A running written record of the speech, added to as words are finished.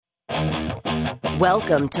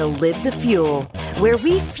Welcome to Live the Fuel, where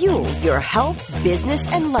we fuel your health, business,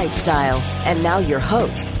 and lifestyle. And now your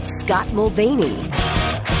host, Scott Mulvaney.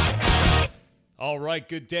 All right,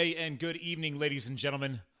 good day and good evening, ladies and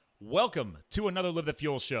gentlemen. Welcome to another Live the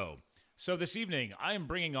Fuel show. So this evening, I am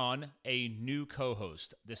bringing on a new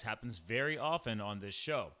co-host. This happens very often on this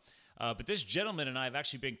show. But this gentleman and I have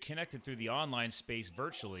actually been connected through the online space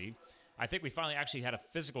virtually. I think we finally actually had a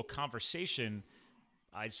physical conversation,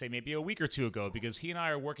 I'd say maybe a week or two ago, because he and I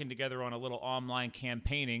are working together on a little online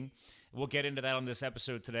campaigning. We'll get into that on this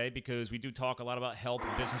episode today because we do talk a lot about health,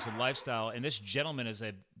 business, and lifestyle. And this gentleman is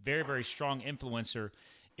a very, very strong influencer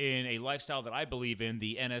in a lifestyle that I believe in,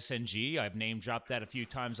 the NSNG. I've name-dropped that a few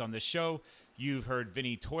times on this show. You've heard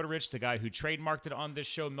Vinny Tortorich, the guy who trademarked it on this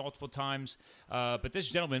show multiple times. But this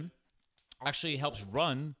gentleman actually helps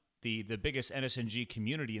run the biggest NSNG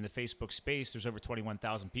community in the Facebook space. There's over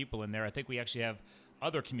 21,000 people in there. I think we actually have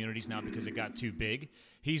other communities now because it got too big.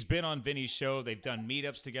 He's been on Vinny's show. They've done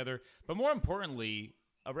meetups together. But more importantly,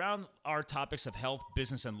 around our topics of health,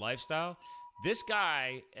 business, and lifestyle, this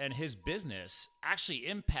guy and his business actually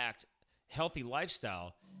impact healthy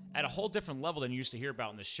lifestyle at a whole different level than you used to hear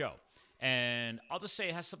about in the show. And I'll just say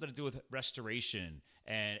it has something to do with restoration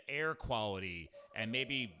and air quality and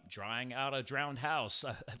maybe drying out a drowned house,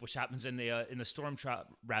 which happens in the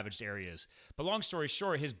storm-ravaged areas. But long story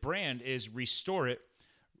short, his brand is Restore It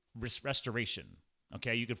Restoration.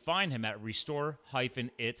 Okay, you can find him at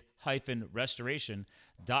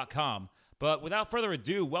restore-it-restoration.com. But without further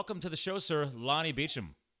ado, welcome to the show, sir, Lonnie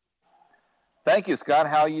Beecham. Thank you, Scott.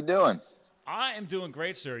 How are you doing? I am doing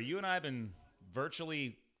great, sir. You and I have been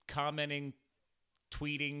virtually commenting,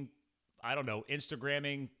 tweeting, I don't know,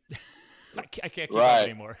 Instagramming. I can't keep up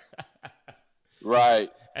anymore. Right.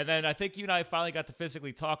 And then I think you and I finally got to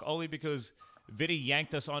physically talk only because Vinny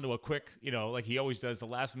yanked us onto a quick, like he always does, the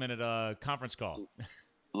last-minute conference call.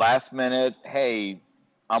 Last minute, hey,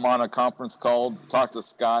 I'm on a conference call. Talk to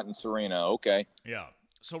Scott and Serena. Okay. Yeah.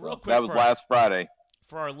 So real quick. That was last Friday.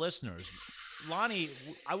 For our listeners, Lonnie,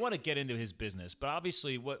 I want to get into his business, but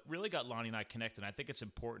obviously what really got Lonnie and I connected, and I think it's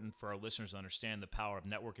important for our listeners to understand the power of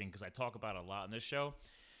networking because I talk about it a lot on this show.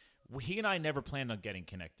 He and I never planned on getting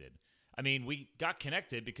connected. I mean, we got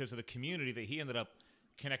connected because of the community that he ended up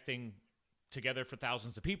connecting together for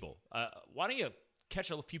thousands of people. Why don't you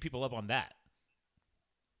catch a few people up on that?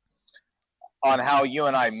 On how you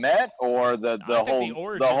and I met, or the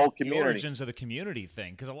whole community? The origins of the community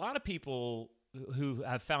thing, because a lot of people who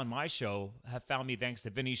have found my show have found me thanks to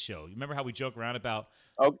Vinny's show. You remember how we joke around about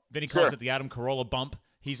Vinny calls it the Adam Carolla bump?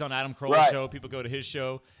 He's on Adam Carolla's show. People go to his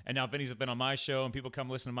show, and now Vinny's been on my show, and people come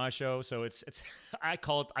listen to my show. So it's I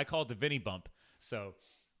call it the Vinny bump. So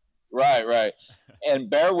right.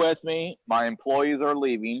 And bear with me, my employees are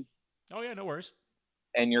leaving. Oh yeah, no worries.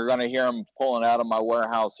 And you're going to hear them pulling out of my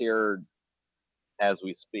warehouse here as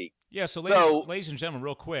we speak. Yeah. So ladies and gentlemen,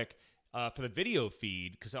 real quick. For the video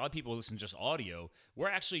feed, because a lot of people listen to just audio,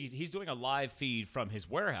 he's doing a live feed from his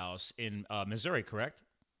warehouse in Missouri, correct?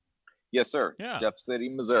 Yes, sir. Yeah. Jeff City,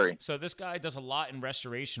 Missouri. So this guy does a lot in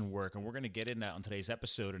restoration work, and we're going to get into that on today's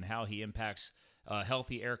episode and how he impacts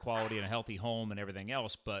healthy air quality and a healthy home and everything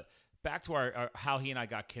else. But back to our how he and I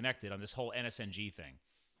got connected on this whole NSNG thing.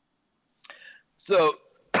 So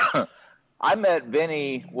I met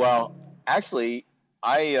Vinny. Well, actually,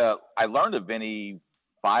 I learned of Vinny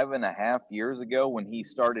 5.5 years ago when he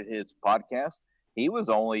started his podcast. He was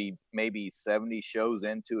only maybe 70 shows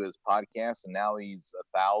into his podcast, and now he's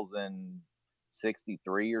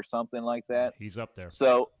 1,063 or something like that. He's up there.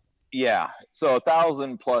 So, yeah. So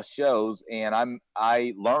 1,000 plus shows, and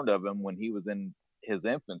I learned of him when he was in his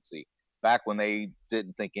infancy, back when they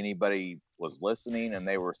didn't think anybody was listening, and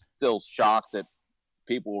they were still shocked that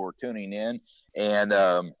people were tuning in.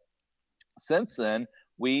 And since then,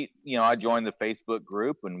 I joined the Facebook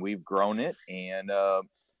group, and we've grown it. And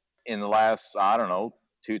in the last, 2-3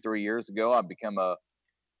 years ago, I've become an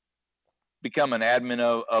admin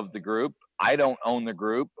of the group. I don't own the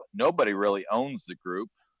group. Nobody really owns the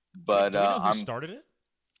group. But do you know who started it?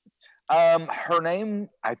 Her name,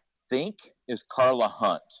 I think, is Carla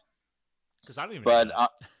Hunt. Because I don't even know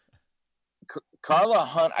that. Carla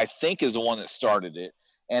Hunt, I think, is the one that started it.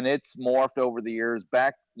 And it's morphed over the years.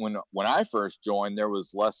 Back when I first joined, there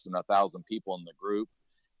was less than 1,000 people in the group,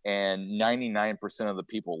 and 99% of the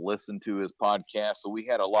people listened to his podcast. So we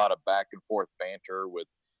had a lot of back and forth banter with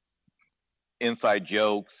inside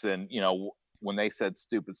jokes, and when they said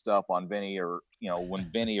stupid stuff on Vinny, or when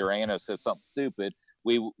Vinny or Anna said something stupid,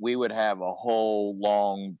 we would have a whole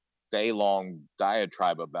day-long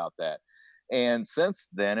diatribe about that. And since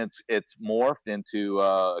then, it's morphed into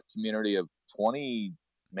a community of 20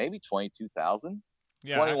 maybe 22,000.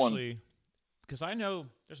 Yeah, 21. actually, because I know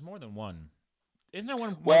there's more than one. Isn't there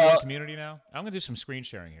more Well, than one community now? I'm gonna do some screen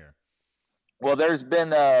sharing here. Well, there's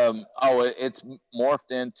been it's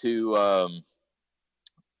morphed into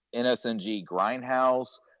NSNG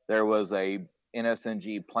Grindhouse. There was a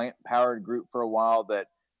NSNG plant powered group for a while that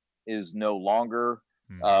is no longer.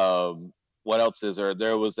 What else is there?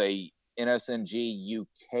 There was a NSNG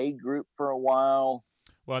UK group for a while.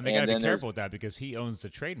 Well, and they got to be careful with that because he owns the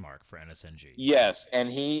trademark for NSNG. Yes,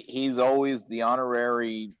 and he's always the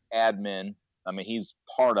honorary admin. I mean, he's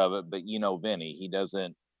part of it, but Vinny, he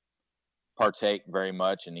doesn't partake very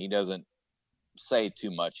much, and he doesn't say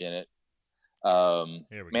too much in it.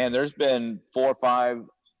 Man, there's been 4 or 5,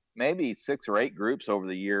 maybe 6 or 8 groups over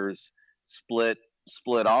the years split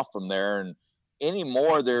off from there, and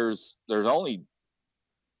anymore there's only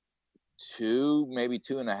 2, maybe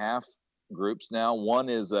 2.5 groups now. One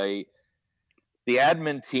is the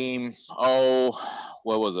admin team.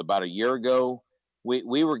 What was it, about a year ago?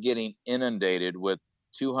 We were getting inundated with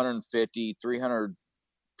 250, 300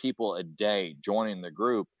 people a day joining the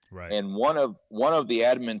group. Right. And one of the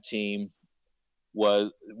admin team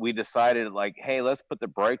we decided, like, hey, let's put the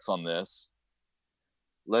brakes on this.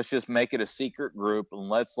 Let's just make it a secret group, and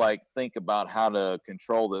let's think about how to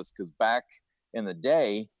control this. Because back in the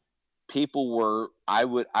day, people were, I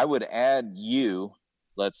would add you,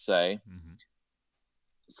 let's say. Mm-hmm.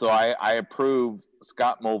 So I approved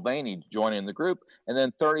Scott Mulvaney joining the group, and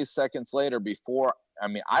then 30 seconds later,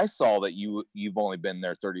 I saw that you've only been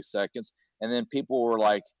there 30 seconds, and then people were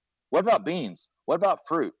like, "What about beans? What about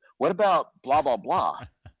fruit? What about blah blah blah?"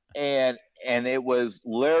 and it was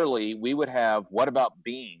literally, we would have "What about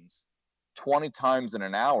beans" 20 times in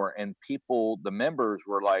an hour, and the members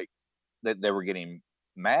were like, they were getting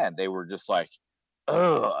mad. They were just like,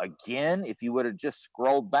 "Oh, again?" If you would have just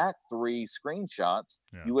scrolled back 3 screenshots,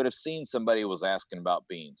 you would have seen somebody was asking about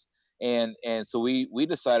beans. And so we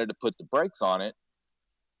decided to put the brakes on it,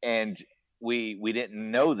 and we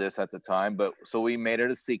didn't know this at the time, but so we made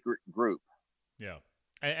it a secret group. Yeah.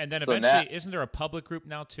 And then eventually, isn't there a public group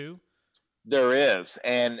now too? There is.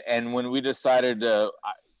 And when we decided to,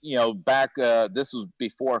 back, this was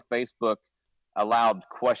before Facebook allowed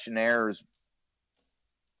questionnaires.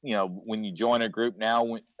 When you join a group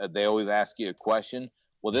now, they always ask you a question.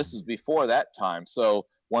 Well, this is before that time. So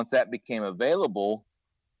once that became available,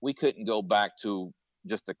 we couldn't go back to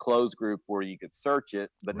just a closed group where you could search it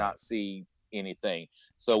but not see anything.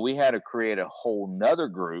 So we had to create a whole nother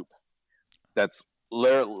group that's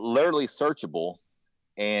literally searchable,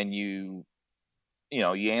 and you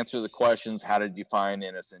answer the questions. How did you find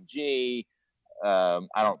NSNG? I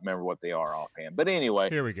don't remember what they are offhand, but anyway.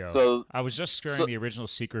 Here we go. So I was just sharing the original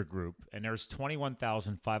secret group, and there's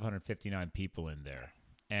 21,559 people in there.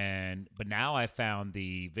 But now I found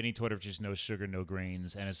the Vinny Tortovich's No Sugar, No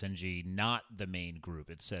Grains, NSNG, not the main group,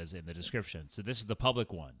 it says in the description. So this is the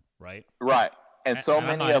public one, right? Right. And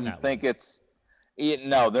many of them think it's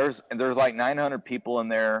no, there's like 900 people in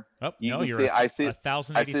there. Oh, I see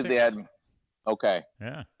 1,086. I see the admin. Okay.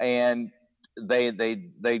 Yeah. And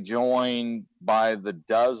they join by the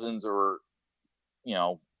dozens, or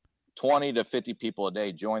 20 to 50 people a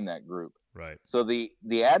day join that group. Right. So the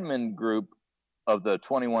admin group of the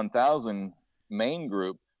 21,000 main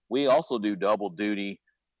group, we also do double duty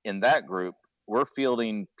in that group. We're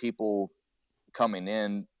fielding people coming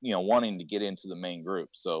in, wanting to get into the main group.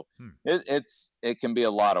 So it can be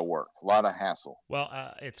a lot of work, a lot of hassle. Well,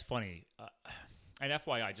 it's funny. And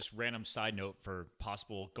FYI, just random side note for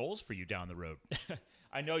possible goals for you down the road.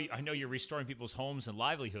 I know you're restoring people's homes and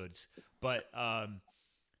livelihoods, but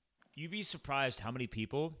you'd be surprised how many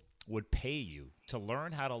people would pay you to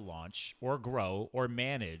learn how to launch or grow or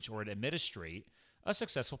manage or administrate a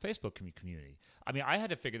successful Facebook community. I mean, I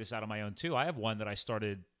had to figure this out on my own too. I have one that I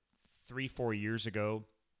started 3-4 years ago,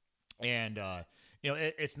 and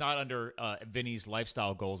it's not under Vinny's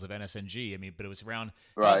lifestyle goals of NSNG. I mean, but it was around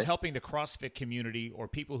helping the CrossFit community, or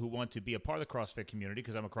people who want to be a part of the CrossFit community,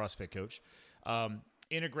 because I'm a CrossFit coach,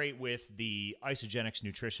 integrate with the Isagenix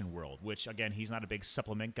nutrition world, which, again, he's not a big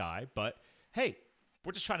supplement guy, but hey,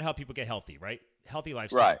 we're just trying to help people get healthy, right? Healthy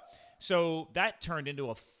lifestyle. Right. So that turned into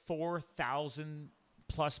a 4,000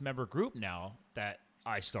 plus member group now that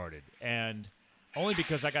I started. And only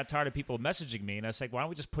because I got tired of people messaging me, and I was like, why don't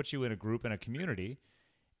we just put you in a group in a community?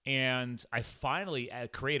 And I finally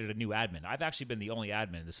created a new admin. I've actually been the only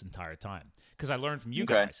admin this entire time, because I learned from you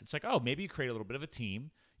guys. It's like, oh, maybe you create a little bit of a team.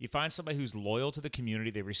 You find somebody who's loyal to the community.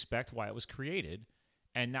 They respect why it was created.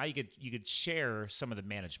 And now you could share some of the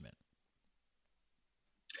management.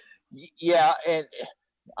 Yeah, and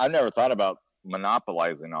I've never thought about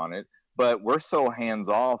monopolizing on it. but we're so hands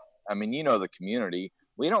off. I mean, the community,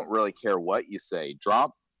 we don't really care what you say.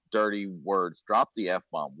 Drop dirty words, drop the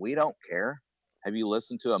F-bomb. We don't care. Have you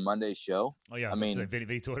listened to a Monday show? Oh yeah, I mean,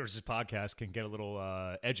 Vinny Torres' podcast can get a little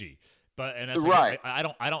edgy, and that's right. I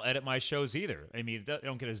don't edit my shows either. I mean, they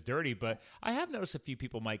don't get as dirty, but I have noticed a few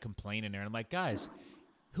people might complain in there, and I'm like, guys,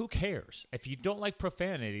 who cares? If you don't like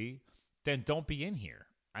profanity, then don't be in here.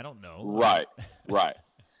 I don't know. Right, right.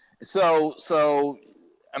 So,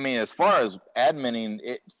 I mean, as far as adminning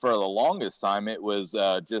it, for the longest time, it was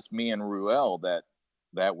just me and Ruel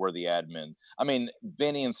that were the admins. I mean,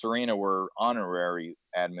 Vinny and Serena were honorary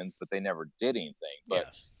admins, but they never did anything. But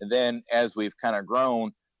then as we've kind of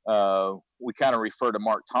grown, we kind of refer to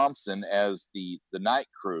Mark Thompson as the night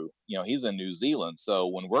crew. He's in New Zealand. So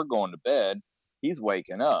when we're going to bed, he's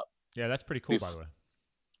waking up. Yeah, that's pretty cool, by the way.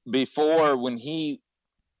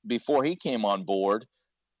 Before he came on board,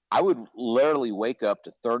 I would literally wake up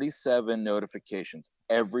to 37 notifications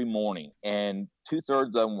every morning. And 2/3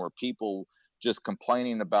 of them were people just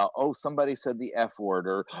complaining about, oh, somebody said the F word,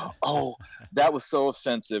 or, oh, that was so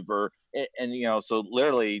offensive. And so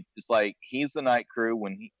literally it's like, he's the night crew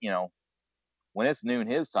when when it's noon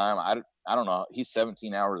his time, I don't know, he's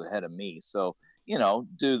 17 hours ahead of me. So,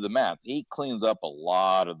 do the math. He cleans up a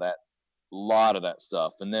lot of that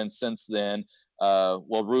stuff. And then since then,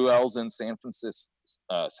 Ruel's in San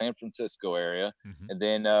Francisco area. Mm-hmm. And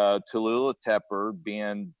then Tallulah Tepper,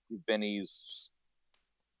 being Vinny's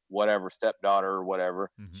whatever stepdaughter or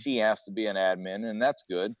whatever, mm-hmm. she has to be an admin, and that's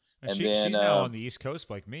good. And then she's now on the East Coast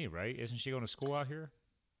like me, right? Isn't she going to school out here?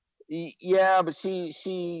 Yeah, but she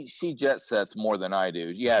jet sets more than I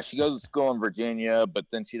do. Yeah, she goes to school in Virginia, but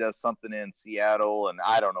then she does something in Seattle, and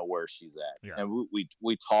I don't know where she's at. Yeah. And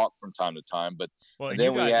we talk from time to time, but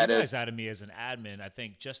then you guys added me as an admin, I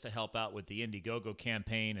think, just to help out with the Indiegogo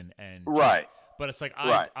campaign and right. But it's like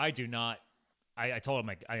I do not. I told him,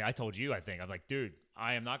 like I told you, I think I'm like, dude,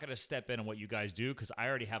 I am not going to step in on what you guys do because I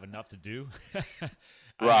already have enough to do.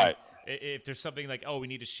 Right. If there's something like, oh, we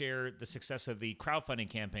need to share the success of the crowdfunding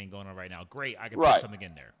campaign going on right now, great, I can put something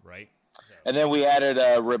in there, right? So. And then we added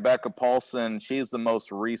Rebecca Paulson. She's the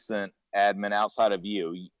most recent admin outside of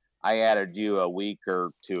you. I added you a week or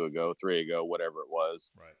 3 ago, whatever it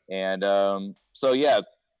was. Right. And so, yeah,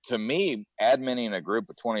 to me, adminning a group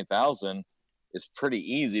of 20,000 is pretty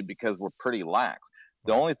easy because we're pretty lax.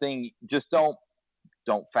 The only thing, just don't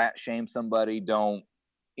fat shame somebody.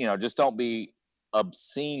 Just don't be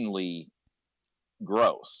obscenely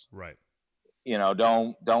gross. Right.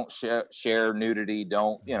 Don't share nudity.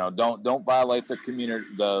 Don't violate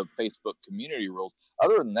the Facebook community rules.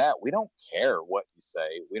 Other than that, we don't care what you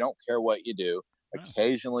say. We don't care what you do. Yeah.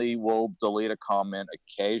 Occasionally we'll delete a comment.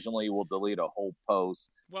 Occasionally we'll delete a whole post.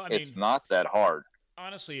 Well, I mean, it's not that hard.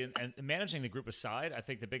 Honestly, and managing the group aside, I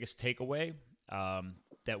think the biggest takeaway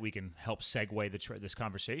that we can help segue this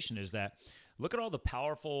conversation is that look at all the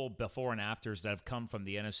powerful before and afters that have come from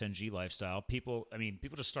the NSNG lifestyle. People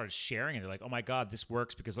just started sharing it. They're like, oh my God, this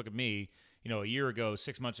works because look at me, a year ago,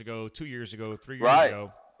 6 months ago, 2 years ago, 3 years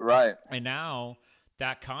ago. Right. And now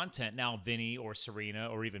that content, Vinny or Serena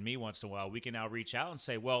or even me once in a while, we can now reach out and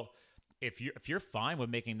say, well, if you're fine with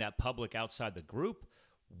making that public outside the group,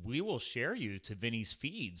 we will share you to Vinny's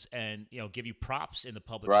feeds and, give you props in the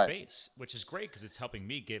public space, which is great because it's helping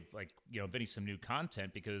me give Vinny some new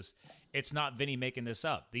content because it's not Vinny making this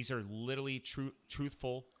up. These are literally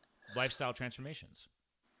truthful lifestyle transformations.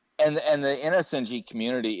 And the NSNG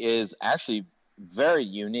community is actually very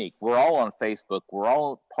unique. We're all on Facebook. We're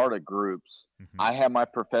all part of groups. Mm-hmm. I have my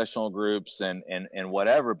professional groups and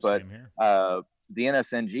whatever, but the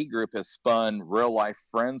NSNG group has spun real life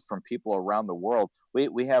friends from people around the world.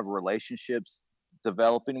 We have relationships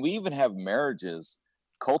developing. We even have marriages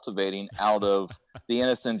cultivating out of the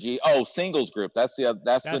NSNG. Oh, singles group. That's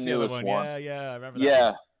the newest one. Yeah, I remember that.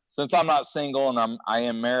 Yeah. Since I'm not single and I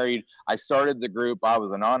am married, I started the group. I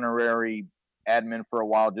was an honorary admin for a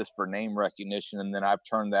while just for name recognition, and then I've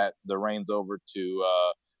turned the reins over to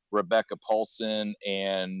Rebecca Paulson,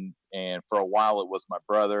 and for a while it was my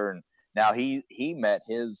brother, and now he met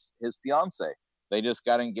his fiance. They just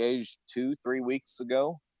got engaged 2-3 weeks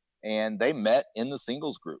ago, and they met in the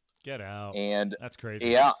singles group. Get out. And that's crazy.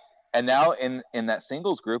 Yeah. And now in that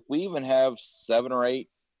singles group, we even have 7 or 8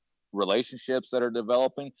 relationships that are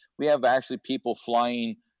developing. We have actually people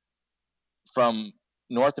flying from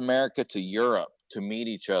North America to Europe to meet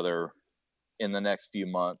each other in the next few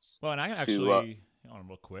months. Well, and I can actually, hold on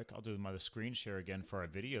real quick. I'll do my screen share again for our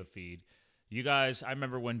video feed. You guys, I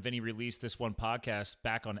remember when Vinny released this one podcast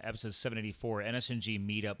back on episode 784, NSNG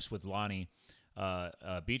Meetups with Lonnie.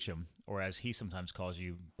 Beecham, or as he sometimes calls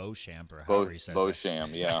you, Beauchamp, or however he says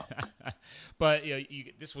Beauchamp, yeah. But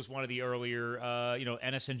this was one of the earlier,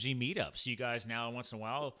 NSNG meetups. You guys now, once in a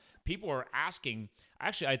while, people are asking.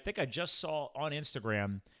 Actually, I think I just saw on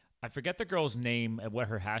Instagram, I forget the girl's name and what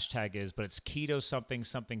her hashtag is, but it's keto something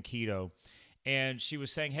something keto. And she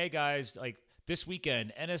was saying, hey, guys, like this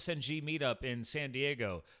weekend, NSNG meetup in San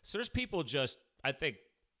Diego. So there's people just, I think,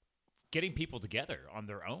 getting people together on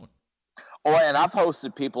their own. Oh, and I've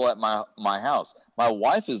hosted people at my house. My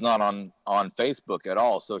wife is not on Facebook at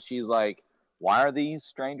all. So she's like, why are these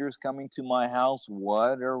strangers coming to my house?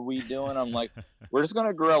 What are we doing? I'm like, we're just going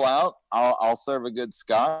to grill out. I'll serve a good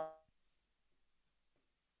scotch.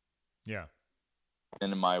 Yeah.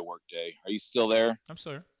 Into my work day. Are you still there? I'm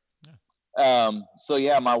still here. Yeah. So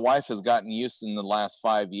yeah, my wife has gotten used in the last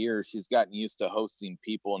 5 years. She's gotten used to hosting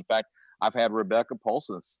people. In fact, I've had Rebecca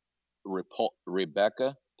Polson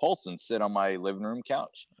sit on my living room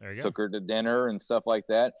couch. There you go. Took her to dinner and stuff like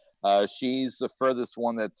that. She's the furthest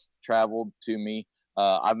one that's traveled to me.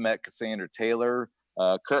 I've met Cassandra Taylor.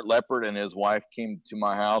 Kurt Leppert and his wife came to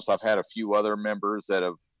my house. I've had a few other members that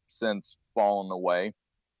have since fallen away.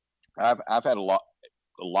 I've had a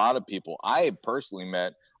lot of people. I personally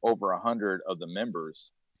met over 100 of the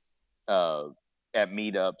members at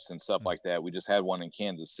meetups and stuff like that. We just had one in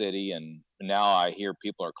Kansas City, and now I hear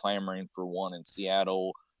people are clamoring for one in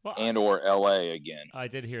Seattle or LA again. I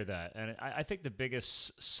did hear that, and I think the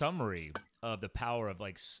biggest summary of the power of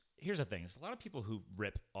here's the thing: there's a lot of people who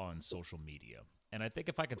rip on social media, and I think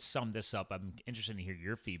if I could sum this up, I'm interested to hear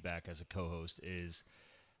your feedback as a co-host. Is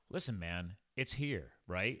listen, man, it's here,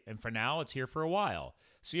 right? And for now, it's here for a while.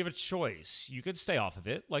 So you have a choice. You could stay off of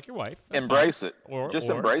it, like your wife. Embrace it. Or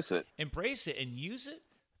embrace it. Embrace it and use it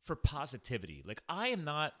for positivity. Like, I am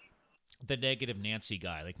not the negative Nancy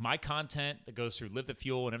guy. Like, my content that goes through Live the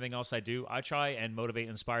Fuel and everything else I do, I try and motivate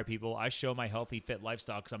and inspire people. I show my healthy, fit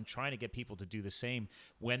lifestyle because I'm trying to get people to do the same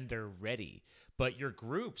when they're ready. But your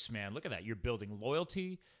groups, man, look at that. You're building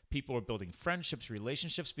loyalty. People are building friendships,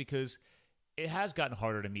 relationships, because it has gotten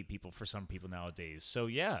harder to meet people for some people nowadays. So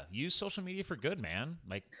yeah, use social media for good, man.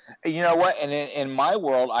 Like, you know what? And in my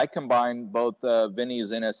world, I combine both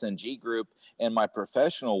Vinny's NSNG group and my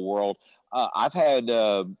professional world. I've had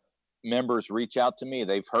members reach out to me.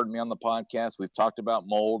 They've heard me on the podcast. We've talked about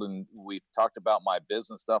mold, and we've talked about my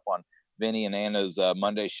business stuff on Vinny and Anna's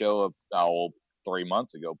Monday show of 3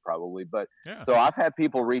 months ago, probably. But yeah. So I've had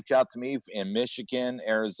people reach out to me in Michigan,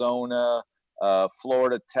 Arizona,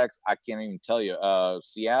 Florida, Texas, I can't even tell you,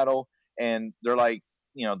 Seattle. And they're like,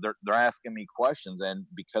 they're asking me questions. And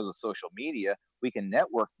because of social media, we can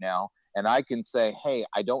network now. And I can say, hey,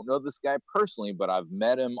 I don't know this guy personally, but I've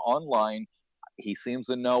met him online. He seems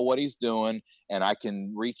to know what he's doing. And I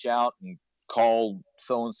can reach out and call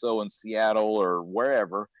so-and-so in Seattle or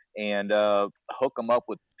wherever and hook them up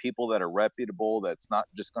with people that are reputable. That's not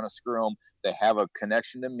just going to screw them. They have a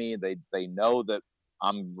connection to me. They know that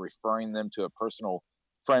I'm referring them to a personal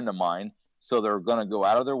friend of mine, so they're going to go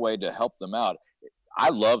out of their way to help them out. I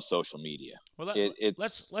love social media. Well,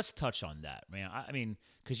 let's touch on that, man. I mean,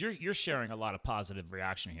 because you're sharing a lot of positive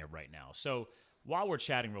reaction here right now. So while we're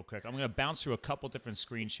chatting real quick, I'm going to bounce through a couple different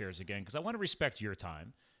screen shares again because I want to respect your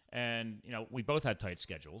time. And, we both had tight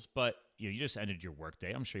schedules, but you just ended your work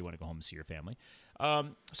day. I'm sure you want to go home and see your family.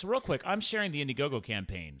 So real quick, I'm sharing the Indiegogo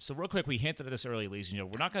campaign. So real quick, we hinted at this early, ladies. We're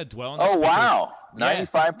not going to dwell on this. Oh, wow.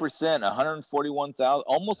 95%, 141,000,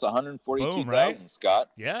 almost 142,000, right? Scott.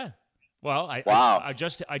 Yeah. Well, I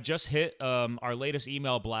just hit our latest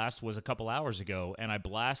email blast was a couple hours ago, and I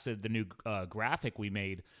blasted the new graphic we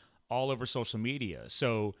made all over social media.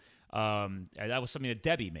 So that was something that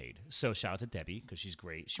Debbie made. So shout out to Debbie because she's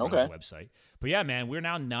great. She runs the website. But yeah, man, we're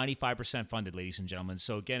now 95% funded, ladies and gentlemen.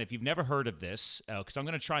 So again, if you've never heard of this, because I'm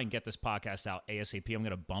going to try and get this podcast out ASAP. I'm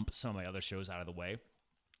going to bump some of my other shows out of the way.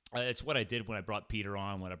 It's what I did when I brought Peter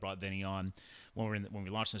on, when I brought Vinny on, when we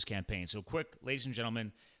launched this campaign. So quick, ladies and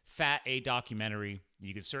gentlemen, Fat A Documentary.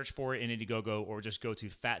 You can search for it in Indiegogo or just go to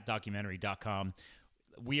fatdocumentary.com.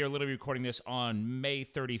 We are literally recording this on May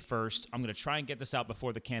 31st. I'm going to try and get this out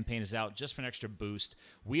before the campaign is out, just for an extra boost.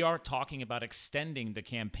 We are talking about extending the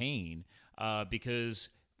campaign because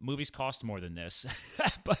movies cost more than this.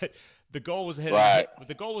 But the goal was to hit.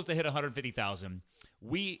 The goal was to hit 150,000.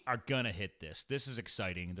 We are gonna hit this. This is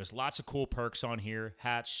exciting. There's lots of cool perks on here: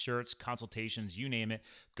 hats, shirts, consultations, you name it.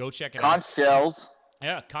 Go check it out. Conch shells.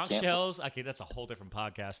 Yeah, conch shells. Okay, that's a whole different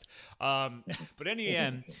podcast. But in the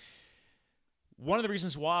end. one of the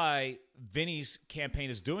reasons why Vinny's campaign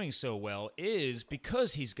is doing so well is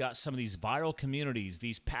because he's got some of these viral communities,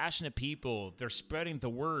 these passionate people. They're spreading the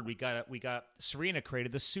word. We got Serena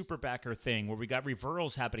created the super backer thing where we got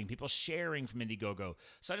referrals happening, people sharing from Indiegogo.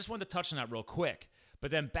 So I just wanted to touch on that real quick. But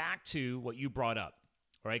then back to what you brought up,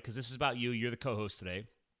 right? Because this is about you. You're the co-host today.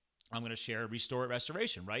 I'm going to share Restore It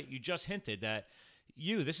Restoration, right? You just hinted that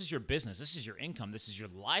this is your business. This is your income. This is your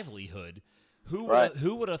livelihood. Who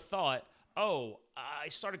would have thought, oh, I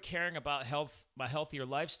started caring about my healthier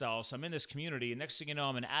lifestyle, so I'm in this community, and next thing you know,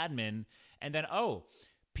 I'm an admin, and then,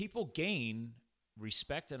 people gain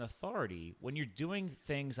respect and authority when you're doing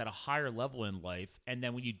things at a higher level in life, and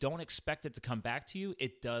then when you don't expect it to come back to you,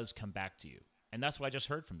 it does come back to you. And that's what I just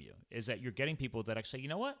heard from you, is that you're getting people that actually say, you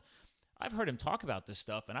know what? I've heard him talk about this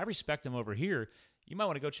stuff, and I respect him over here. You might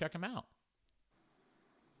want to go check him out.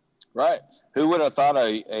 Right. Who would have thought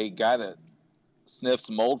a guy that sniffs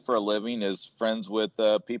mold for a living is friends with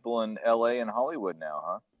people in LA and Hollywood now,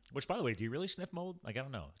 huh? Which, by the way, do you really sniff mold? Like, I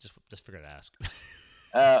don't know. Just figured to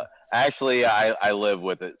ask. Actually, I live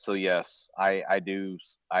with it. So yes, I do.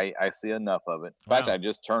 I see enough of it. In fact, I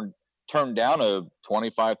just turned down a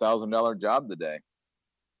 $25,000 job today.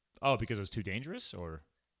 Oh, because it was too dangerous, or?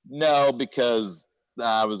 No, because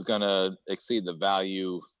I was going to exceed the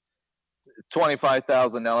value.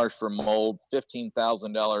 $25,000 for mold,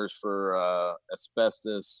 $15,000 for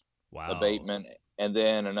asbestos abatement, and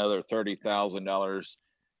then another $30,000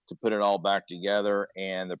 to put it all back together.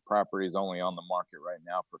 And the property is only on the market right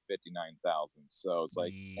now for $59,000. So it's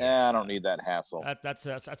like, I don't need that hassle. That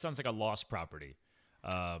sounds like a lost property.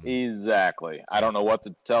 Exactly. I don't know what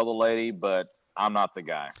to tell the lady, but I'm not the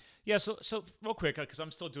guy. Yeah. So real quick, because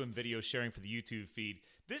I'm still doing video sharing for the YouTube feed.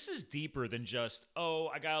 This is deeper than just,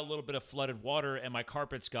 I got a little bit of flooded water and my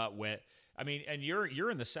carpets got wet. I mean, and you're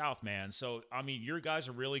in the South, man. So, I mean, your guys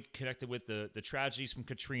are really connected with the tragedies from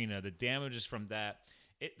Katrina, the damages from that.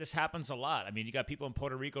 This happens a lot. I mean, you got people in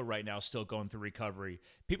Puerto Rico right now still going through recovery.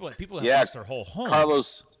 People have lost their whole home.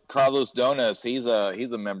 Carlos Donas, he's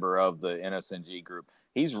a member of the NSNG group.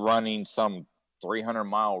 He's running some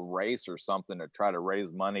 300-mile race or something to try to raise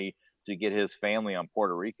money to get his family on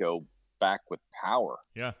Puerto Rico back with power.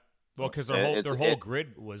 Yeah. Well, because their whole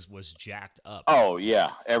grid was jacked up. Oh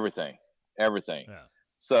yeah, everything. Yeah.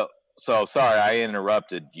 So sorry I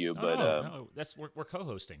interrupted you, but no, we're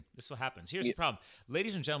co-hosting. This is what happens. Here's the problem,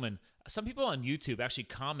 ladies and gentlemen. Some people on YouTube actually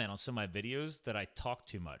comment on some of my videos that I talk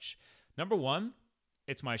too much. Number one,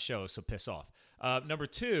 it's my show, so piss off. Number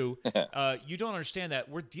two, you don't understand that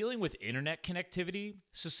we're dealing with internet connectivity.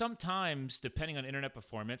 So sometimes, depending on internet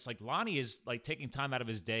performance, like Lonnie is like taking time out of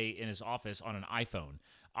his day in his office on an iPhone.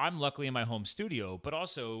 I'm luckily in my home studio, but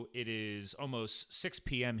also it is almost 6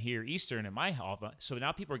 p.m. here Eastern in my office. So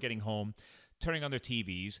now people are getting home, turning on their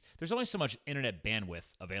TVs. There's only so much internet bandwidth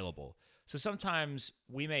available. So sometimes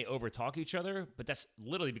we may overtalk each other, but that's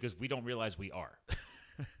literally because we don't realize we are.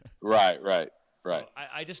 Right. So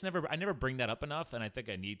I never bring that up enough, and I think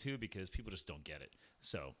I need to because people just don't get it.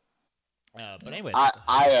 So, but anyway,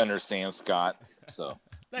 I understand, Scott. So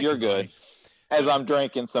you're good. As I'm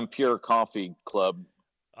drinking some Pure Coffee Club.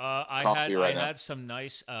 I had some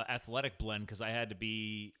nice athletic blend because I had to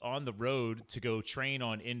be on the road to go train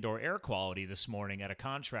on indoor air quality this morning at a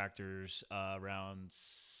contractor's around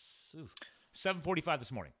 7:45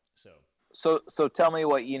 this morning. So tell me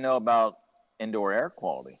what you know about indoor air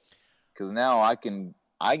quality. Because now I can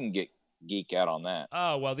get geek out on that.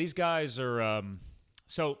 Oh well, these guys are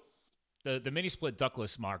so the mini split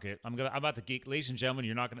ductless market. I'm about to geek, ladies and gentlemen.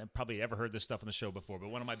 You're not going to probably ever heard this stuff on the show before, but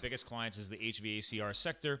one of my biggest clients is the HVACR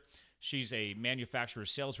sector. She's a manufacturer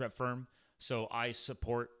sales rep firm, so I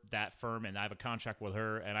support that firm, and I have a contract with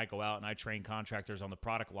her, and I go out and I train contractors on the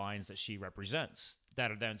product lines that she represents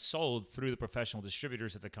that are then sold through the professional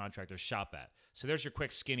distributors that the contractors shop at. So there's your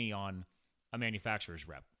quick skinny on a manufacturer's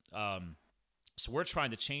rep. So we're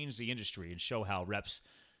trying to change the industry and show how reps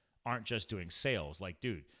aren't just doing sales. Like,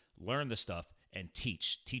 dude, learn the stuff and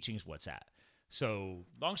teach. Teaching is what's at. So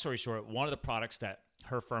long story short, one of the products that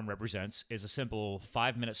her firm represents is a simple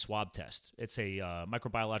 5-minute swab test. It's a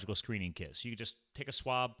microbiological screening kit. So you just take a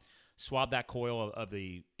swab that coil of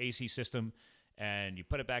the AC system, and you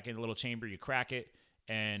put it back in a little chamber, you crack it,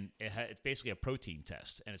 and it's basically a protein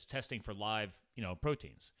test, and it's testing for live,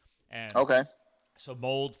 proteins. And okay. So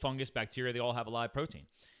mold, fungus, bacteria, they all have a live protein.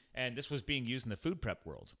 And this was being used in the food prep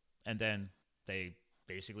world. And then the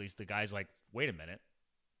guy's like, wait a minute,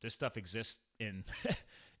 this stuff exists in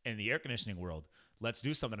in the air conditioning world. Let's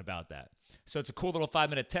do something about that. So it's a cool little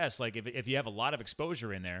 5-minute test. Like if you have a lot of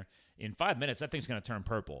exposure in there, in 5 minutes, that thing's going to turn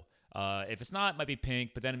purple. If it's not, it might be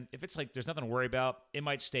pink. But then if it's like there's nothing to worry about, it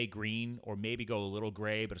might stay green or maybe go a little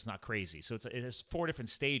gray, but it's not crazy. So it has 4 different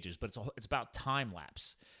stages, but it's about time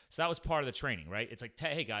lapse. So that was part of the training, right? It's like,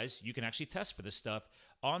 hey guys, you can actually test for this stuff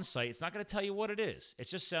on site. It's not going to tell you what it is.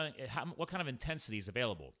 It's just what kind of intensity is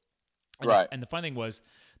available. Right. And the funny thing was,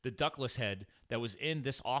 the ductless head that was in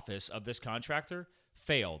this office of this contractor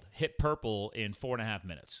failed, hit purple in 4.5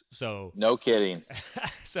 minutes. So no kidding.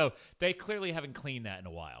 So they clearly haven't cleaned that in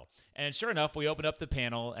a while. And sure enough, we opened up the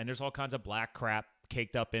panel, and there's all kinds of black crap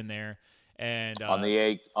caked up in there. And on the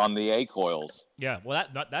A coils. Yeah, well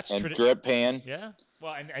that's drip pan. Yeah.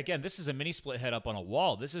 Well, and again, this is a mini split head up on a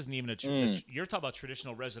wall. This isn't even you're talking about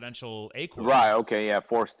traditional residential A coil. Right. Okay. Yeah.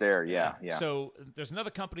 Forced air. Yeah. So there's another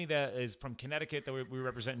company that is from Connecticut that we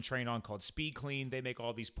represent and train on called Speed Clean. They make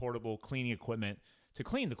all these portable cleaning equipment to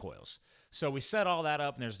clean the coils. So we set all that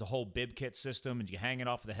up, and there's the whole bib kit system, and you hang it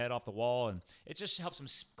off the head off the wall, and it just helps them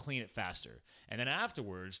clean it faster. And then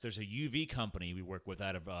afterwards, there's a UV company we work with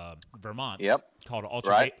out of Vermont. Yep. Called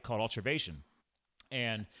Ultravation,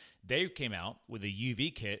 and they came out with a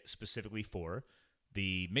UV kit specifically for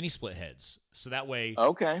the mini split heads. So that way,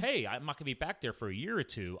 hey, I'm not gonna be back there for a year or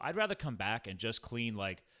two. I'd rather come back and just clean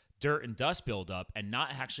like dirt and dust buildup, and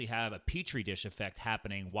not actually have a petri dish effect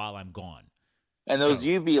happening while I'm gone. And those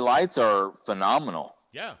UV lights are phenomenal.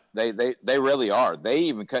 Yeah. They really are. They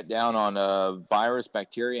even cut down on virus,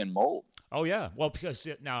 bacteria, and mold. Oh, yeah. Well, because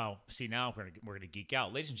now we're going to geek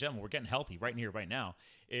out. Ladies and gentlemen, we're getting healthy right here, right now.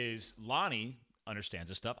 Is Lonnie understands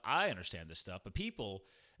this stuff. I understand this stuff. But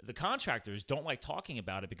the contractors don't like talking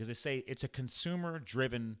about it because they say it's a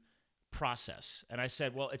consumer-driven process. And I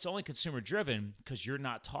said, well, it's only consumer-driven because you're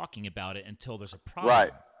not talking about it until there's a problem.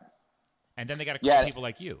 Right. And then they got to call people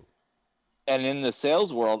like you. And in the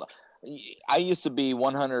sales world, I used to be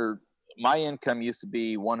my income used to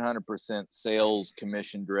be 100% sales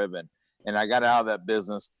commission driven. And I got out of that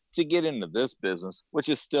business to get into this business, which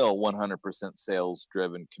is still 100% sales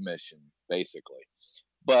driven commission, basically.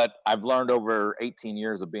 But I've learned over 18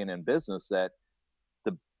 years of being in business that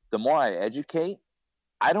the more I educate,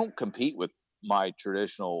 I don't compete with my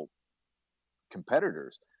traditional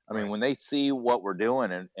competitors. I mean, when they see what we're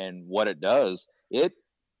doing and what it does,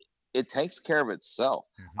 it takes care of itself.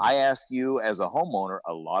 Mm-hmm. I ask you as a homeowner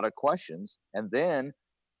a lot of questions, and then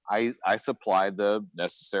I supply the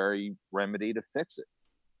necessary remedy to fix it.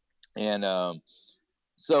 And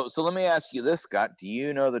so let me ask you this, Scott. Do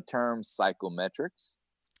you know the term psychometrics?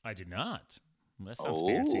 I do not. That sounds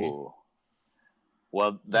fancy.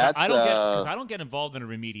 Well, that's I don't get involved in a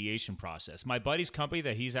remediation process. My buddy's company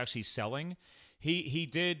that he's actually selling, he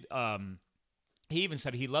even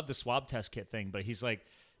said he loved the swab test kit thing, but he's like,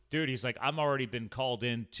 dude, I'm already been called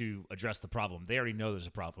in to address the problem. They already know there's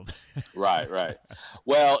a problem. Right.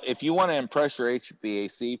 Well, if you want to impress your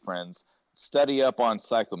HVAC friends, study up on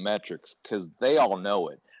psychometrics because they all know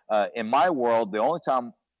it. In my world, the only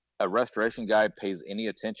time a restoration guy pays any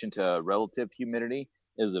attention to relative humidity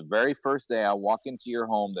is the very first day I walk into your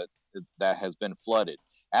home that has been flooded.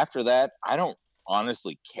 After that, I don't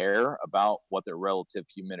honestly care about what the relative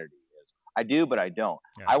humidity is. I do, but I don't.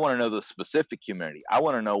 Yeah. I want to know the specific humidity. I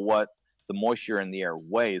want to know what the moisture in the air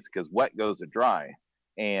weighs because wet goes to dry.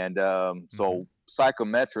 And so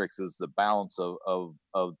psychometrics is the balance of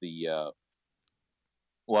the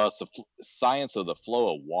it's the science of the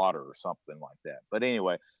flow of water or something like that. But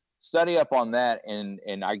anyway, study up on that, and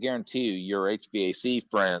I guarantee you, your HVAC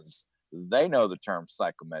friends, they know the term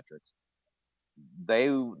psychometrics. They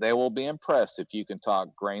will be impressed if you can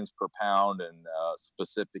talk grains per pound and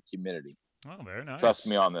specific humidity. Oh, very nice. Trust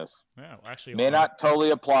me on this. Yeah, actually, may not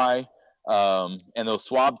totally apply. And those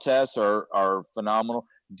swab tests are phenomenal.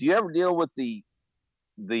 Do you ever deal with the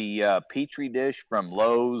Petri dish from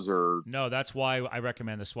Lowe's or? No, that's why I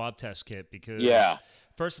recommend the swab test kit because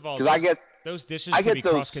first of all, those dishes can be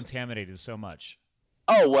cross-contaminated so much.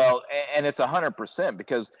 Oh, well, and it's 100%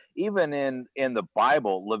 because even in the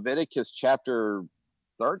Bible, Leviticus chapter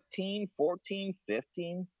 13, 14,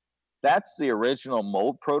 15, that's the original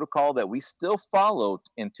mold protocol that we still follow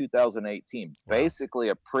in 2018. Wow. Basically,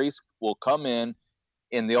 a priest will come in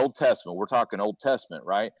the Old Testament. We're talking Old Testament,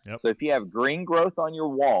 right? Yep. So if you have green growth on your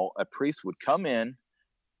wall, a priest would come in,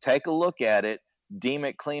 take a look at it, deem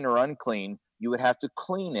it clean or unclean. You would have to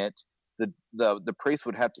clean it. The priest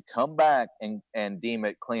would have to come back and deem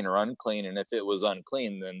it clean or unclean. And if it was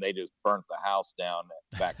unclean, then they just burnt the house down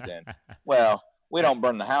back then. Well, we don't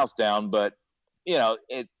burn the house down, but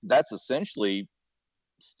that's essentially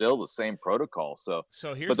still the same protocol. So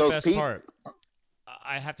here's the best part.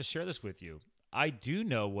 I have to share this with you. I do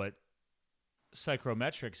know what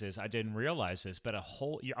psychrometrics is, I didn't realize this, but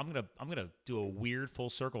I'm gonna do a weird full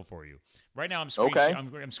circle for you. Right now,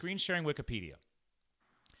 I'm screen sharing Wikipedia,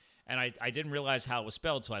 and I didn't realize how it was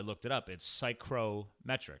spelled, so I looked it up. It's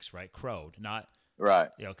psychrometrics, right? Crowed, not right.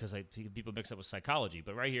 Because people mix up with psychology,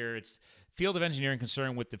 but right here it's field of engineering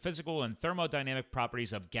concerned with the physical and thermodynamic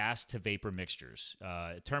properties of gas to vapor mixtures.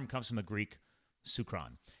 The term comes from the Greek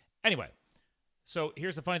sukron. Anyway. So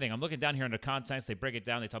here's the funny thing. I'm looking down here under contents. They break it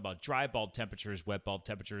down. They talk about dry bulb temperatures, wet bulb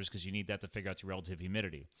temperatures, because you need that to figure out your relative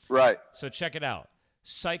humidity. Right. So check it out.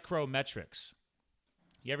 Psychrometrics.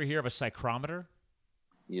 You ever hear of a psychrometer?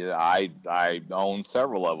 Yeah, I own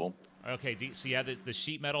several of them. Okay, so you have the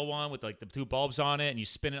sheet metal one with like the two bulbs on it, and you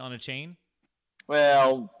spin it on a chain?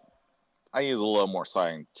 Well, I use a little more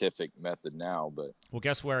scientific method now, but... Well,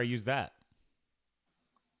 guess where I use that?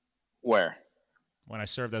 Where? When I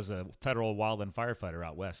served as a federal wildland firefighter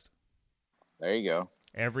out west. There you go.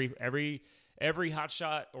 Every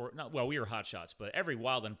hotshot, or not, well, we were hotshots, but every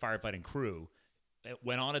wildland firefighting crew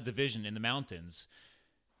went on a division in the mountains.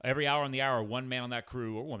 Every hour on the hour, one man on that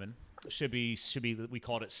crew or woman should be we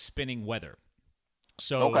called it spinning weather.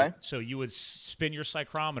 So So you would spin your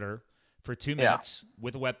psychrometer for 2 minutes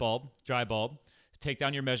with a wet bulb, dry bulb, take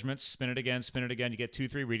down your measurements, spin it again. You get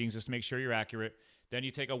 2-3 readings just to make sure you're accurate. Then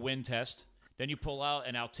you take a wind test. Then you pull out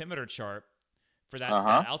an altimeter chart for that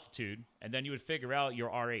altitude, and then you would figure out your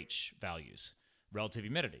RH values, relative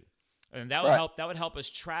humidity. And that would help. That would help us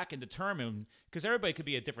track and determine, because everybody could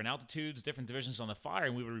be at different altitudes, different divisions on the fire,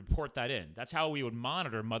 and we would report that in. That's how we would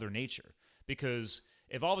monitor Mother Nature. Because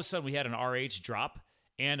if all of a sudden we had an RH drop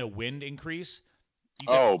and a wind increase,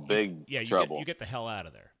 big trouble. You get the hell out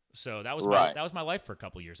of there. So that was my life for a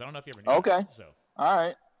couple of years. I don't know if you ever knew. Okay. That, so all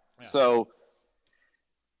right. Yeah. So.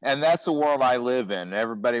 And that's the world I live in.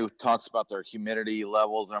 Everybody talks about their humidity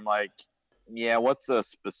levels. And I'm like, yeah, what's a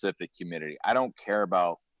specific humidity? I don't care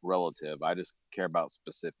about relative. I just care about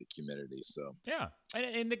specific humidity. So yeah.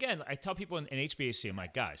 And again, I tell people in HVAC, I'm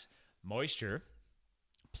like, guys, moisture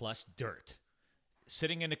plus dirt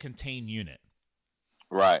sitting in a contained unit.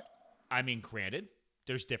 Right. I mean, granted,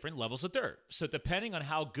 there's different levels of dirt. So depending on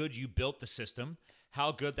how good you built the system,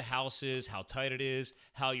 how good the house is, how tight it is,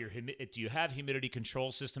 do you have humidity control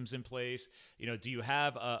systems in place? Do you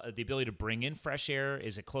have the ability to bring in fresh air?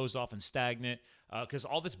 Is it closed off and stagnant? Because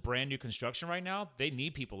all this brand new construction right now, they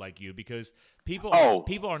need people like you, because people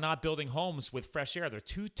are not building homes with fresh air. They're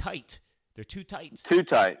too tight. Too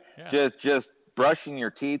tight. Yeah. Just brushing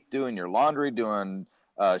your teeth, doing your laundry, doing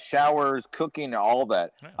showers, cooking, all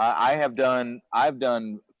that. Yeah. I've done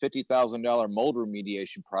 $50,000 mold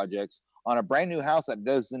remediation projects on a brand new house that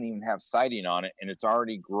doesn't even have siding on it, and it's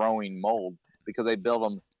already growing mold because they build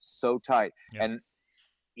them so tight. Yeah. And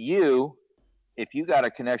if you got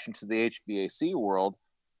a connection to the HVAC world,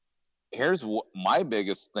 here's my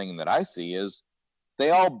biggest thing that I see is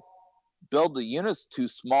they all build the units too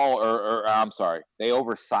small, or I'm sorry, they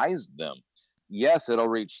oversized them. Yes, it'll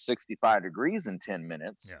reach 65 degrees in 10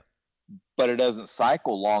 minutes. Yeah. But it doesn't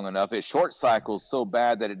cycle long enough. It short cycles so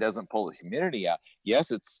bad that it doesn't pull the humidity out.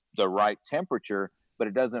 Yes, it's the right temperature, but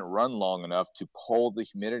it doesn't run long enough to pull the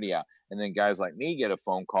humidity out. And then guys like me get a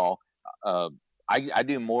phone call. I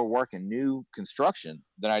do more work in new construction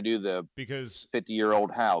than I do the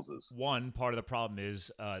 50-year-old houses. One part of the problem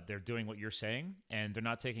is they're doing what you're saying, and they're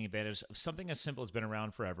not taking advantage of something as simple as been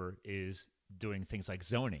around forever is doing things like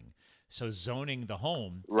zoning. So zoning the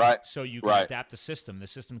home, right? So you can adapt the system. The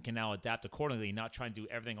system can now adapt accordingly, not try and do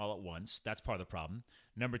everything all at once. That's part of the problem.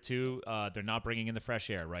 Number two, they're not bringing in the fresh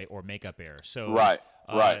air, right, or makeup air. So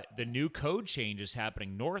the new code change is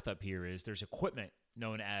happening north up here. Is there's equipment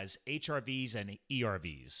known as HRVs and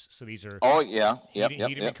ERVs. So these are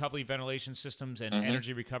heating recovery ventilation systems and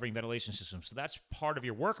energy recovery ventilation systems. So that's part of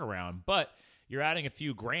your workaround, but you're adding a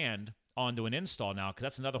few grand onto an install now, because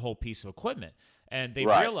that's another whole piece of equipment. And they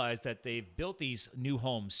realized that they've built these new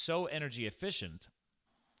homes so energy efficient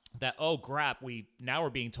that, we're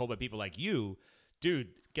being told by people like you, dude,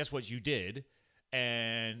 guess what you did?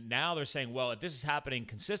 And now they're saying, well, if this is happening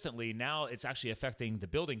consistently, now it's actually affecting the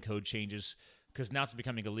building code changes, because now it's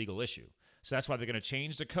becoming a legal issue. So that's why they're going to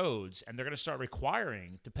change the codes, and they're going to start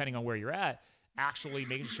requiring, depending on where you're at, actually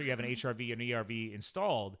making sure you have an HRV and ERV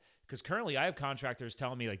installed. Because currently I have contractors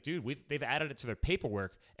telling me, like, dude, they've added it to their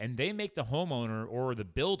paperwork, and they make the homeowner or the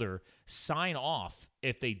builder sign off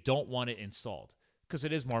if they don't want it installed, because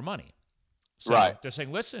it is more money. So they're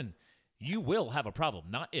saying, listen, you will have a problem.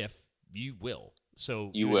 Not if, you will.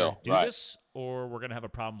 So you will do this, or we're going to have a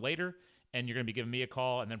problem later, and you're going to be giving me a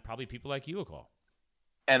call, and then probably people like you a call.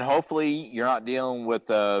 And hopefully you're not dealing with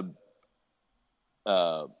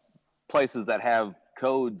places that have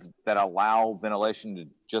codes that allow ventilation to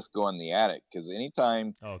just go in the attic. Because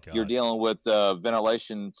anytime you're dealing with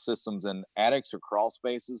ventilation systems in attics or crawl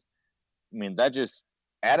spaces, I mean,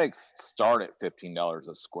 attics start at $15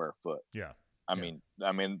 a square foot. Yeah. I mean,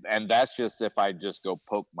 and that's just if I just go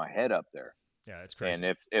poke my head up there. Yeah, it's crazy. And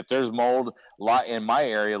if there's mold, in my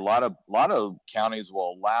area, a lot of counties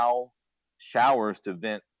will allow showers to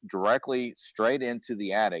vent directly straight into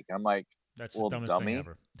the attic. I'm like, that's well, the dumbest dummy. thing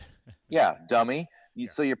ever. Yeah, dummy.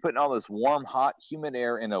 So you're putting all this warm, hot, humid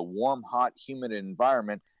air in a warm, hot, humid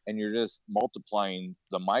environment, and you're just multiplying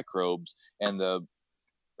the microbes and the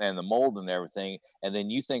mold and everything. And then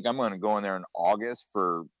you think I'm going to go in there in August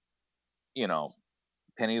for,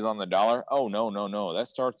 pennies on the dollar? Oh, no. That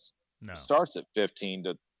starts at $15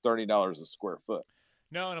 to $30 a square foot.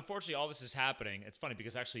 No, and unfortunately, all this is happening. It's funny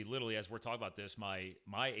because actually, literally, as we're talking about this, my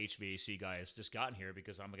HVAC guy has just gotten here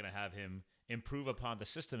because I'm going to have him improve upon the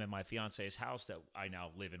system in my fiance's house that I now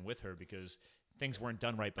live in with her because things weren't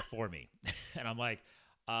done right before me. And I'm like,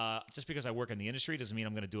 just because I work in the industry doesn't mean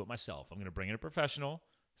I'm going to do it myself. I'm going to bring in a professional.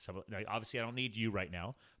 So obviously, I don't need you right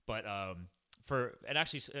now, but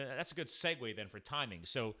that's a good segue then for timing.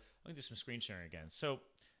 So let me do some screen sharing again. So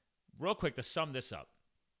real quick to sum this up.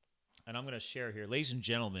 And I'm going to share here, ladies and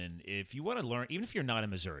gentlemen, if you want to learn, even if you're not in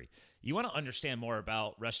Missouri, you want to understand more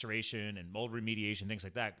about restoration and mold remediation, things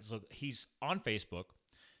like that. So he's on Facebook.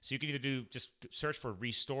 So you can either just search for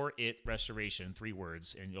Restore It Restoration, 3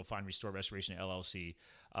 words, and you'll find Restore Restoration LLC.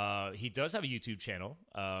 He does have a YouTube channel,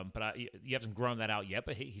 but you haven't grown that out yet,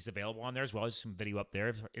 but he's available on there as well. There's some video up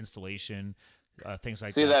there, installation, things like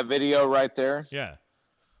that. See that video right there? Yeah.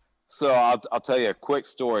 So I'll tell you a quick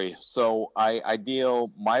story. So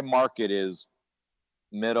my market is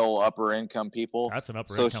middle, upper income people. That's an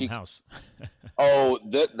upper income house.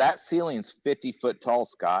 That ceiling's 50 foot tall,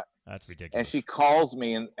 Scott. That's ridiculous. And she calls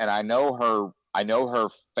me and I know her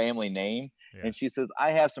family name. Yeah. And she says,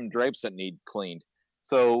 I have some drapes that need cleaned.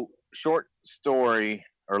 So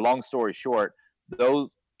long story short,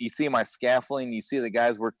 you see my scaffolding, you see the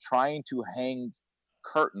guys, we're trying to hang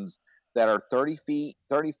curtains that are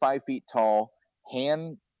 35 feet tall,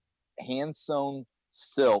 hand sewn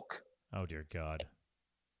silk. Oh dear God.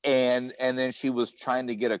 And then she was trying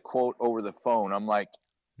to get a quote over the phone. I'm like,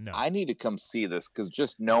 no, I need to come see this because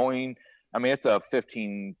just knowing, it's a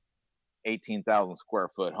 18,000 square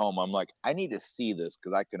foot home. I'm like, I need to see this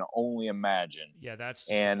because I can only imagine. Yeah, that's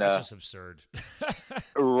just absurd.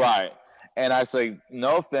 Right. And I say,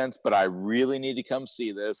 no offense, but I really need to come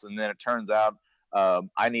see this. And then it turns out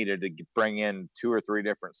I needed to bring in 2 or 3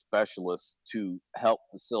 different specialists to help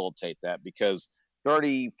facilitate that because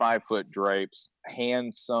 35 foot drapes,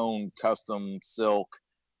 hand sewn custom silk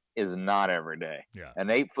is not every day. Yeah. An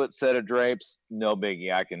 8 foot set of drapes, no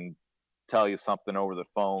biggie. I can tell you something over the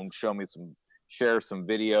phone, share some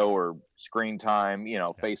video or screen time,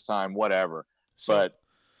 FaceTime, whatever. So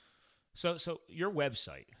your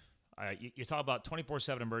website, you talk about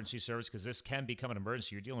 24/7 emergency service because this can become an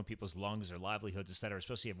emergency. You're dealing with people's lungs, their livelihoods, et cetera,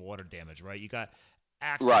 especially if you have water damage, right? You got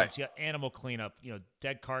accidents, You got animal cleanup,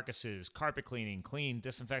 dead carcasses, carpet cleaning,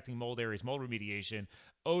 disinfecting mold areas, mold remediation,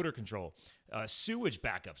 odor control, sewage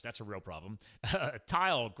backups. That's a real problem.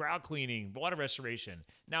 Tile, grout cleaning, water restoration.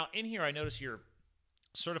 Now, in here, I notice you're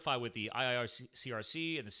certified with the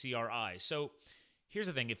IICRC and the CRI. So here's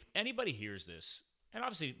the thing. If anybody hears this, and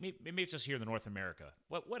obviously, maybe it's just here in the North America,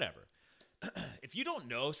 whatever. If you don't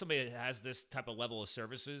know somebody that has this type of level of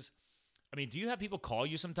services, do you have people call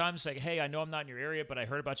you sometimes like, hey, I know I'm not in your area, but I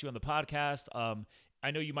heard about you on the podcast.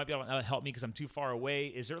 I know you might be able to help me because I'm too far away.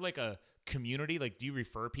 Is there like a community? Like, do you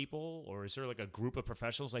refer people or is there like a group of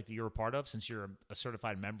professionals like that you're a part of since you're a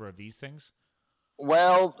certified member of these things?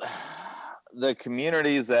 Well, the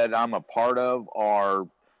communities that I'm a part of are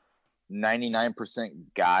 99%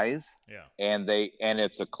 guys. Yeah. And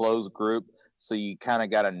it's a closed group. So you kind of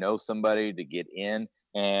got to know somebody to get in.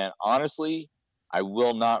 And honestly, I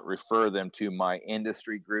will not refer them to my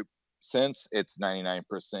industry group since it's 99%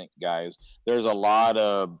 guys. There's a lot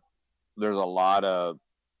of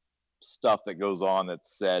stuff that goes on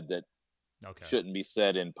that's said that shouldn't be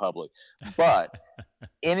said in public. But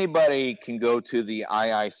anybody can go to the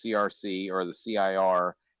IICRC or the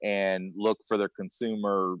CIR and look for their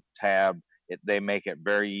consumer tab. They make it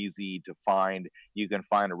very easy to find. You can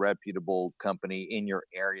find a reputable company in your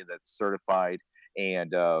area that's certified.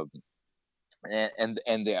 And the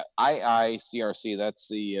IICRC, that's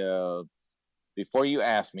the before you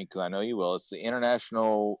ask me, because I know you will, it's the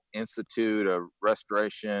International Institute of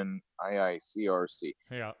Restoration, IICRC.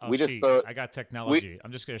 Yeah, I got technology.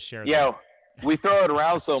 I'm just going to share that. we throw it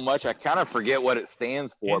around so much, I kind of forget what it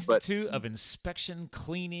stands for. Institute of Inspection,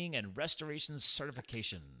 Cleaning, and Restoration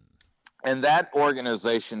Certification. And that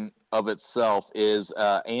organization of itself is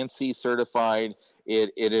ANSI certified.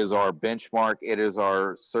 It is our benchmark. It is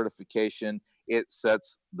our certification. It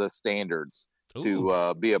sets the standards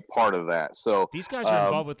to be a part of that. So these guys are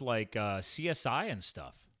involved with like CSI and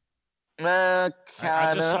stuff. I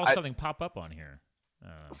just saw something pop up on here.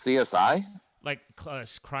 CSI? Like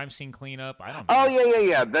crime scene cleanup. I don't know. Oh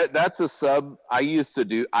yeah. That's a sub. I used to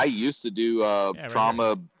do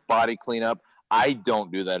trauma body cleanup. I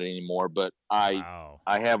don't do that anymore, but I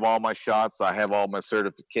have all my shots. I have all my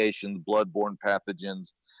certifications, bloodborne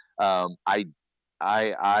pathogens. I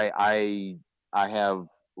have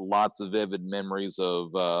lots of vivid memories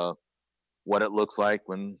of what it looks like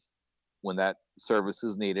when that service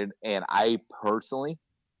is needed, and I personally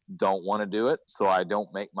don't want to do it, so I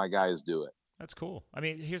don't make my guys do it. That's cool. I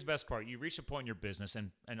mean, here's the best part. You reach a point in your business,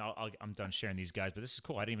 and I'm done sharing these guys, but this is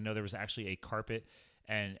cool. I didn't even know there was actually a carpet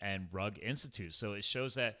and rug institute. So it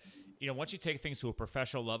shows that, once you take things to a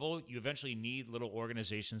professional level, you eventually need little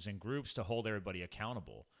organizations and groups to hold everybody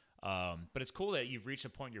accountable. But it's cool that you've reached a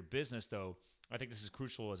point in your business, though. I think this is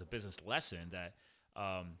crucial as a business lesson that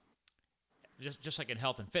just like in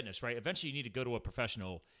health and fitness, right? Eventually you need to go to a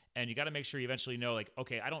professional, and you got to make sure you eventually know, like,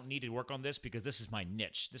 okay, I don't need to work on this because this is my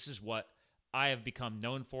niche. This is what I have become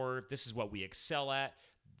known for. This is what we excel at.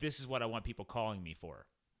 This is what I want people calling me for,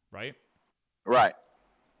 right? Right.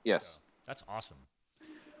 Yes. So, that's awesome.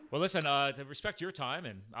 Well, listen, to respect your time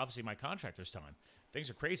and obviously my contractor's time, things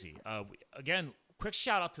are crazy. Again, quick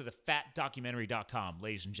shout out to the fatdocumentary.com,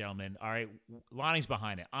 ladies and gentlemen. All right, Lonnie's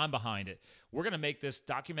behind it. I'm behind it. We're going to make this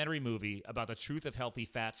documentary movie about the truth of healthy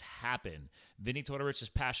fats happen. Vinny Tortorich is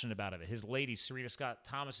passionate about it. His lady, Serena Scott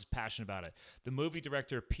Thomas, is passionate about it. The movie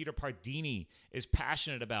director, Peter Pardini, is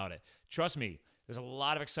passionate about it. Trust me, there's a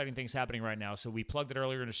lot of exciting things happening right now. So we plugged it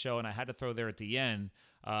earlier in the show, and I had to throw there at the end.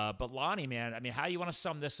 But Lonnie, man, I mean, how do you want to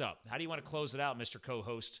sum this up? How do you want to close it out, Mr.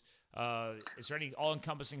 Co-host? Is there any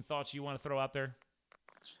all-encompassing thoughts you want to throw out there?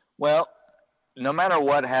 Well, no matter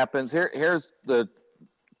what happens, here's the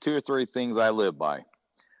 2 or 3 things I live by.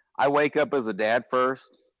 I wake up as a dad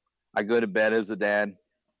first. I go to bed as a dad.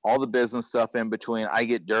 All the business stuff in between. I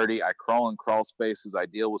get dirty. I crawl in crawl spaces. I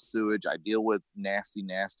deal with sewage. I deal with nasty.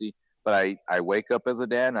 But I wake up as a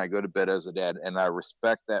dad and I go to bed as a dad. And I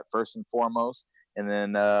respect that first and foremost. And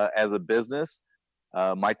then as a business,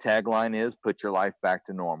 my tagline is put your life back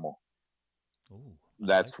to normal. Ooh,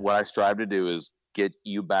 That's what I strive to do, is get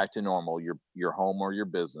you back to normal, your home or your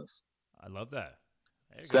business. I love that.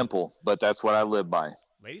 Simple, but that's what I live by.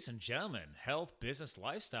 Ladies and gentlemen, health, business,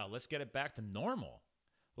 lifestyle. Let's get it back to normal.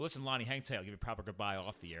 Well, listen, Lonnie, hang tight. I'll give you a proper goodbye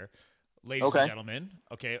off the air. Ladies and gentlemen,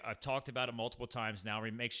 okay, I've talked about it multiple times now.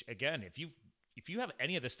 Again, if you have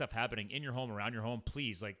any of this stuff happening in your home, around your home,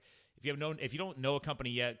 please, like, if you don't know a company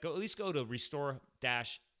yet, at least go to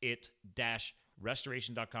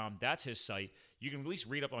restore-it-restoration.com. That's his site. You can at least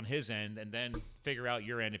read up on his end and then figure out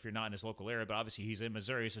your end if you're not in his local area. But obviously he's in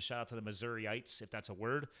Missouri, so shout out to the Missouriites, if that's a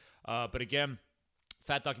word. But again,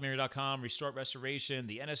 fatdocumentary.com, Restore It Restoration,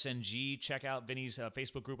 the NSNG. Check out Vinny's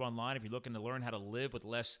Facebook group online if you're looking to learn how to live with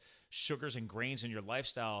less sugars and grains in your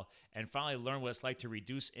lifestyle and finally learn what it's like to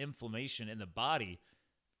reduce inflammation in the body.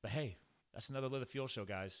 But hey, that's another Live the Fuel show,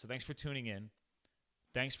 guys. So thanks for tuning in.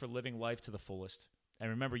 Thanks for living life to the fullest. And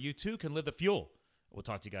remember, you too can live the fuel. We'll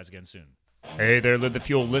talk to you guys again soon. Hey there, Live the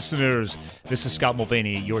Fuel listeners. This is Scott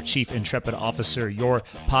Mulvaney, your Chief Intrepid Officer, your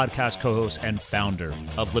podcast co-host and founder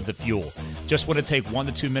of Live the Fuel. Just want to take 1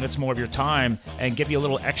 to 2 minutes more of your time and give you a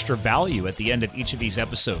little extra value at the end of each of these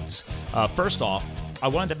episodes. First off, I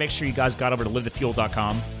wanted to make sure you guys got over to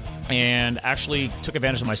livethefuel.com and actually took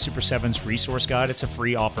advantage of my Super 7's resource guide. It's a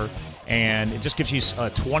free offer, and it just gives you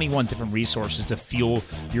 21 different resources to fuel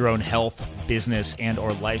your own health, business, and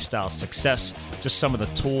or lifestyle success. Just some of the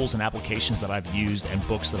tools and applications that I've used and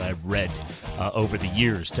books that I've read over the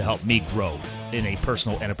years to help me grow in a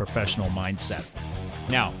personal and a professional mindset.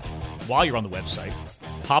 Now, while you're on the website,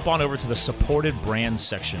 hop on over to the supported brands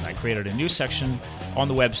section. I created a new section on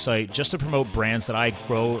the website just to promote brands that I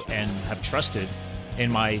grow and have trusted in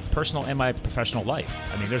my personal and my professional life.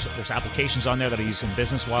 I mean, there's applications on there that I use in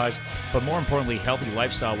business-wise, but more importantly, healthy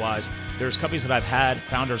lifestyle-wise. There's companies that I've had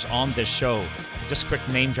founders on this show. Just quick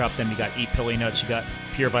name drop them. You got Eat Pilly Nuts, you got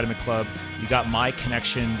Pure Vitamin Club, you got my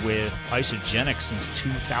connection with Isogenics since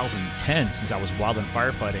 2010, since I was wild and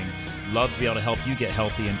firefighting. Love to be able to help you get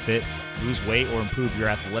healthy and fit, lose weight, or improve your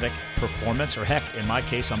athletic performance, or heck, in my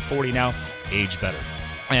case, I'm 40 now, age better.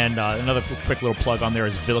 And another quick little plug on there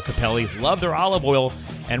is Villa Capelli. Love their olive oil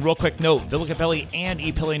And real quick note, Villa Capelli and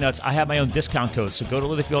ePilly Nuts, I have my own discount code. So go to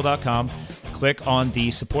livethefuel.com, click on the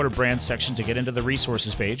supported brands section to get into the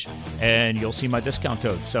resources page, and you'll see my discount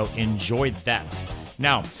code. So enjoy that.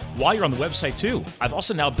 Now, while you're on the website too, I've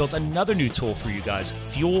also now built another new tool for you guys,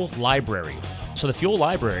 Fuel Library. So the Fuel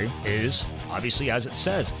Library is, obviously as it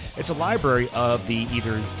says, it's a library of the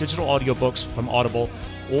either digital audiobooks from Audible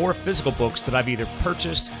or physical books that I've either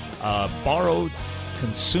purchased, borrowed,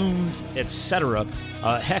 consumed, etc.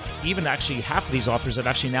 Heck, even actually half of these authors I've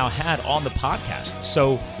actually now had on the podcast.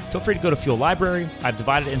 So feel free to go to Fuel Library. I've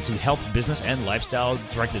divided it into health, business, and lifestyle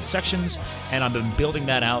directed sections, and I've been building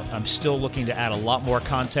that out. I'm still looking to add a lot more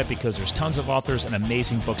content because there's tons of authors and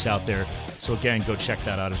amazing books out there. So again, go check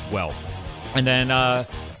that out as well. And then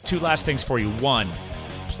two last things for you. One,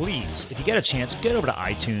 please, if you get a chance, get over to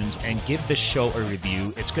iTunes and give this show a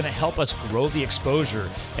review. It's going to help us grow the exposure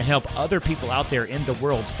and help other people out there in the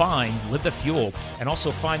world find Live the Fuel, and also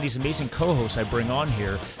find these amazing co-hosts I bring on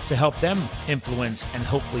here to help them influence and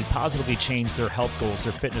hopefully positively change their health goals,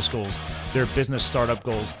 their fitness goals, their business startup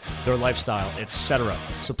goals, their lifestyle, etc.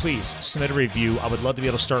 So please submit a review. I would love to be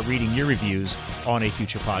able to start reading your reviews on a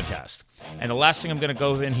future podcast. And the last thing I'm going to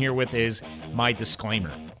go in here with is my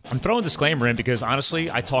disclaimer. I'm throwing a disclaimer in because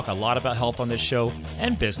honestly, I talk a lot about health on this show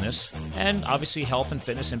and business, and obviously health and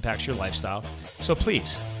fitness impacts your lifestyle. So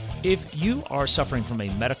please, if you are suffering from a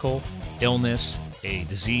medical illness, a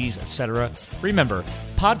disease, etc., remember,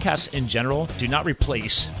 podcasts in general do not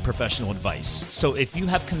replace professional advice. So if you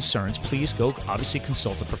have concerns, please go obviously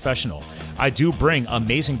consult a professional. I do bring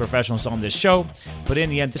amazing professionals on this show, but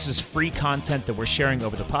in the end, this is free content that we're sharing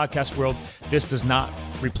over the podcast world. This does not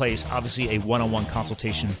replace, obviously, a one-on-one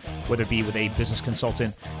consultation, whether it be with a business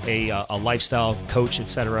consultant, a lifestyle coach,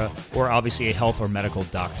 etc., or obviously a health or medical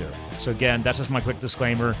doctor. So again, that's just my quick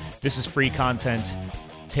disclaimer. This is free content.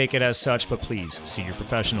 Take it as such, but please see your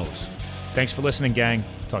professionals. Thanks for listening, gang.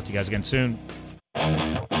 Talk to you guys again soon.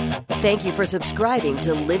 Thank you for subscribing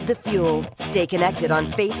to Live the Fuel. Stay connected on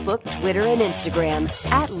Facebook, Twitter, and Instagram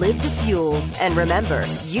at Live the Fuel. And remember,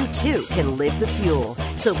 you too can live the fuel.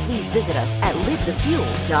 So please visit us at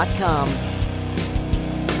livethefuel.com.